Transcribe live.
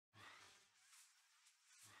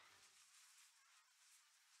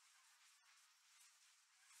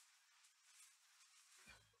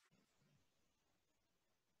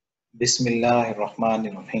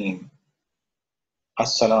Bismillahirrahmanirrahim.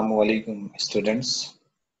 Assalamu alaikum students.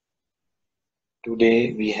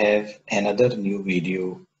 Today we have another new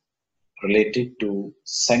video related to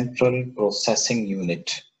Central Processing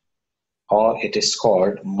Unit, or it is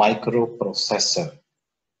called microprocessor.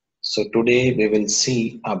 So today we will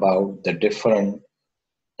see about the different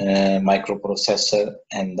microprocessor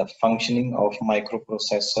and the functioning of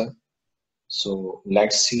microprocessor. So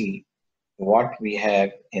let's see what we have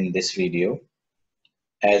in this video.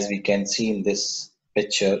 As we can see in this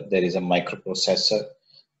picture, there is a microprocessor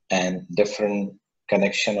and different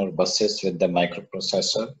connection or buses with the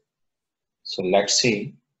microprocessor. So let's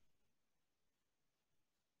see.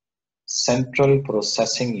 Central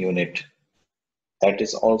processing unit, that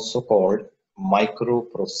is also called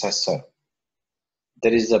microprocessor.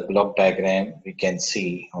 There is a block diagram we can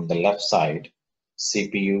see on the left side,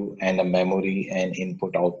 CPU and a memory and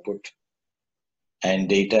input output, and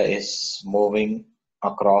data is moving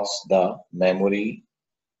across the memory,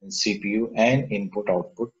 CPU and input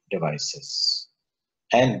output devices.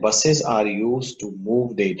 And buses are used to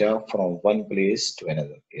move data from one place to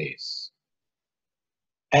another place.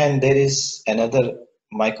 And there is another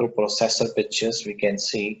microprocessor pictures we can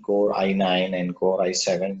see, Core i9 and Core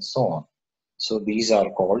i7 and so on. So these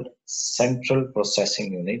are called central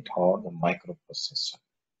processing unit or the microprocessor.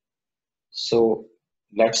 So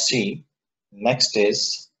let's see. Next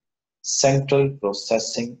is central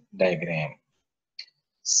processing diagram.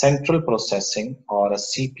 Central processing or a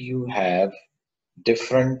CPU have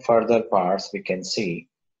different further parts we can see.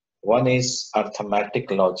 One is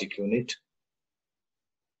arithmetic logic unit,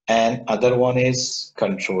 and other one is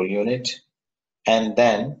control unit, and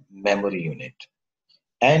then memory unit.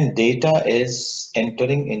 And data is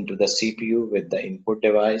entering into the CPU with the input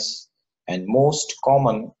device, and most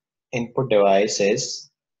common input device is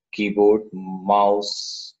keyboard,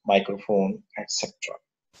 mouse, microphone, etc.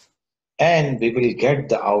 And we will get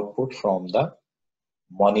the output from the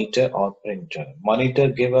monitor or printer. Monitor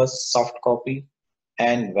give us soft copy,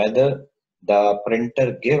 and whether the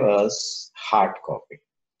printer give us hard copy.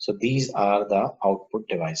 So these are the output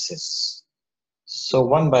devices. So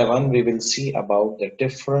one by one we will see about the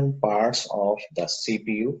different parts of the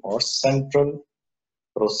CPU or central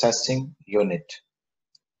processing unit.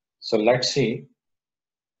 So let's see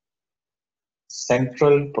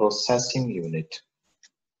central processing unit.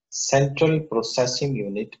 Central processing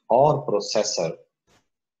unit or processor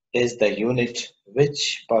is the unit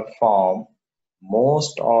which perform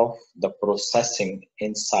most of the processing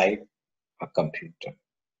inside a computer.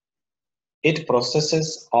 It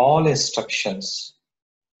processes all instructions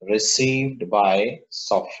received by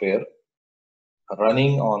software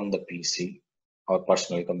running on the PC or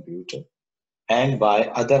personal computer and by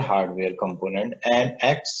other hardware component and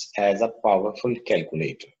acts as a powerful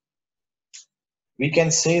calculator. We can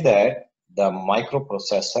say that the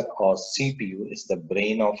microprocessor or CPU is the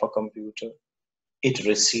brain of a computer. It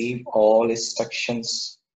receives all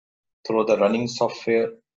instructions through the running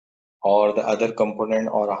software or the other component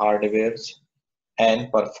or hardwares and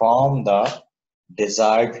perform the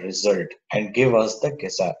desired result and give us the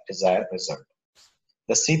desired result.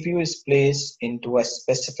 The CPU is placed into a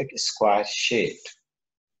specific square-shaped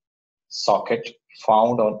socket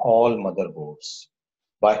found on all motherboards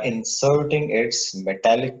by inserting its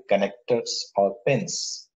metallic connectors or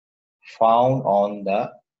pins found on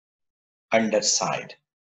the underside.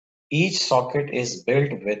 Each socket is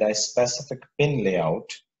built with a specific pin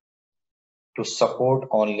layout to support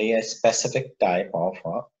only a specific type of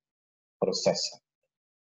a processor.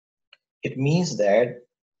 It means that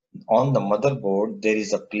on the motherboard there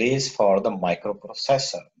is a place for the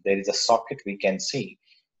microprocessor. There is a socket we can see.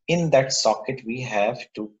 In that socket we have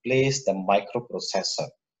to place the microprocessor,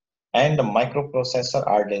 and the microprocessor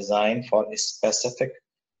are designed for a specific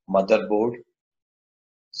motherboard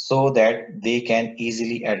so that they can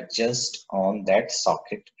easily adjust on that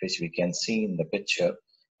socket which we can see in the picture,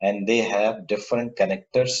 and they have different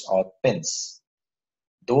connectors or pins.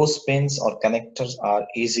 Those pins or connectors are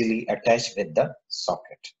easily attached with the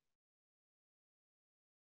socket.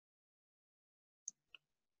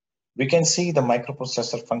 We can see the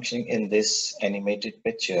microprocessor functioning in this animated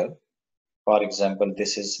picture. For example,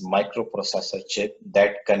 this is microprocessor chip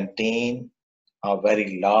that contain a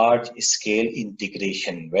very large scale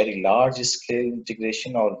integration. Very large scale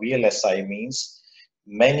integration or VLSI means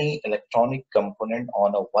many electronic component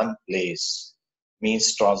on a one place.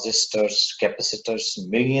 Means transistors, capacitors,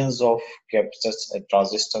 millions of capacitors,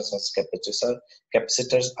 transistors and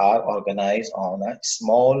capacitors are organized on a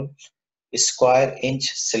small square inch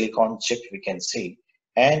silicon chip we can see,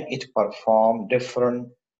 and it perform different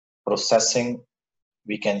processing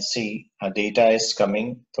we can see data is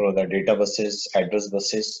coming through the data buses, address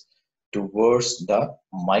buses towards the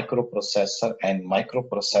microprocessor, and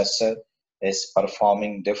microprocessor is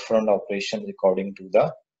performing different operations according to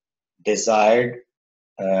the desired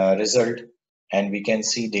result, and we can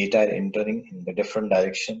see data entering in the different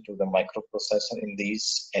direction to the microprocessor in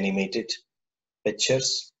these animated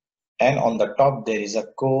pictures. And on the top there is a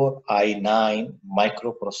Core i9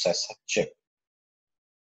 microprocessor chip.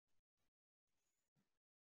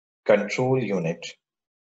 Control unit.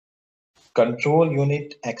 Control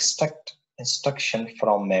unit extract instruction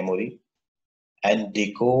from memory and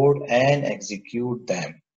decode and execute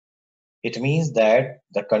them. It means that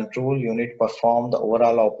the control unit perform the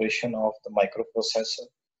overall operation of the microprocessor,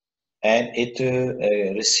 and it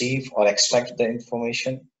receive or extract the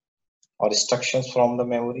information or instructions from the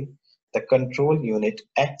memory. The control unit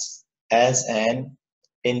acts as an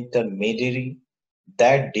intermediary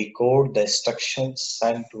that decode the instructions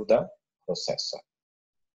sent to the processor.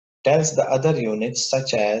 Tells the other units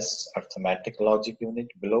such as arithmetic logic unit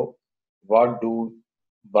below what do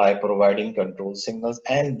by providing control signals,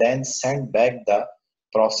 and then send back the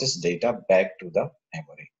process data back to the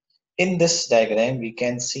memory. In this diagram, we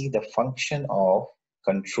can see the function of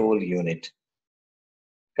control unit.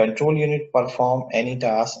 Control unit perform any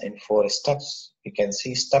task in 4 steps. We can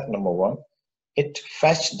see step number 1. It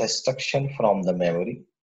fetch the instruction from the memory.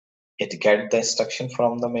 It get the instruction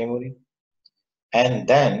from the memory, and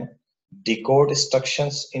then decode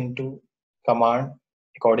instructions into command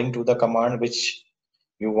according to the command which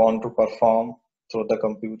you want to perform through the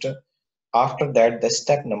computer. After that, the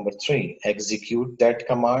step number 3, execute that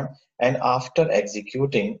command, and after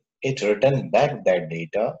executing it, return back that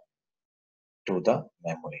data to the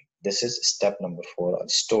memory. This is step number 4,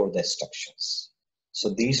 store the instructions.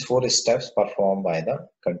 So these 4 steps performed by the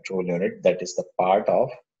control unit, that is the part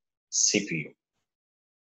of CPU.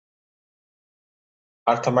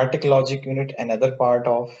 Arithmetic logic unit, another part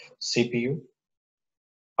of CPU.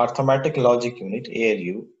 Arithmetic logic unit,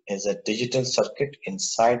 ALU, is a digital circuit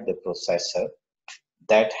inside the processor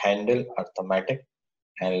that handle arithmetic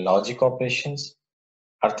and logic operations.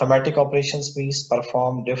 Arithmetic operations means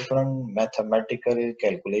perform different mathematical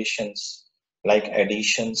calculations like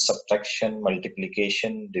addition, subtraction,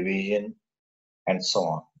 multiplication, division, and so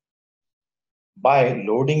on by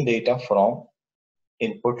loading data from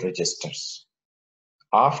input registers.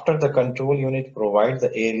 After the control unit provides the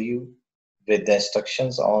ALU with the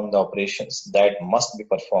instructions on the operations that must be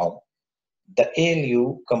performed, the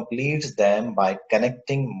ALU completes them by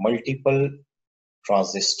connecting multiple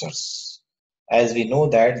transistors. As we know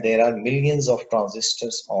that there are millions of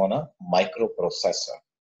transistors on a microprocessor,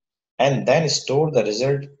 and then store the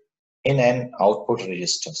result in an output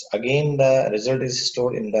registers. Again, the result is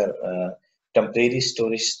stored in the temporary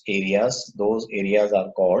storage areas. Those areas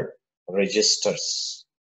are called registers.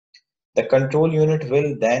 The control unit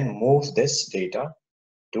will then move this data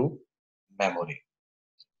to memory.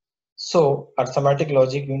 So arithmetic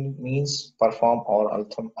logic unit means perform all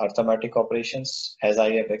arithmetic operations, as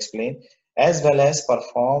I have explained, as well as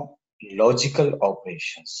perform logical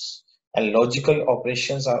operations. And logical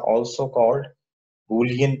operations are also called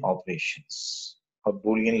Boolean operations or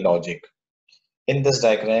Boolean logic. In this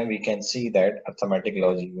diagram, we can see that arithmetic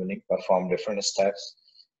logic unit perform different steps.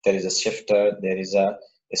 There is a shifter, there is a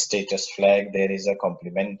status flag, there is a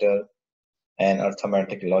complementer, and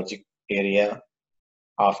arithmetic logic area.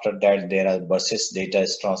 After that, there are buses. Data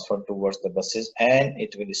is transferred towards the buses, and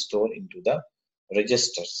it will store into the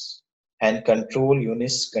registers. And control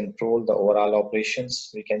units control the overall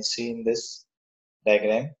operations. We can see in this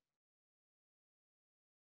diagram.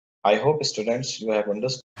 I hope students you have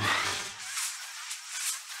understood.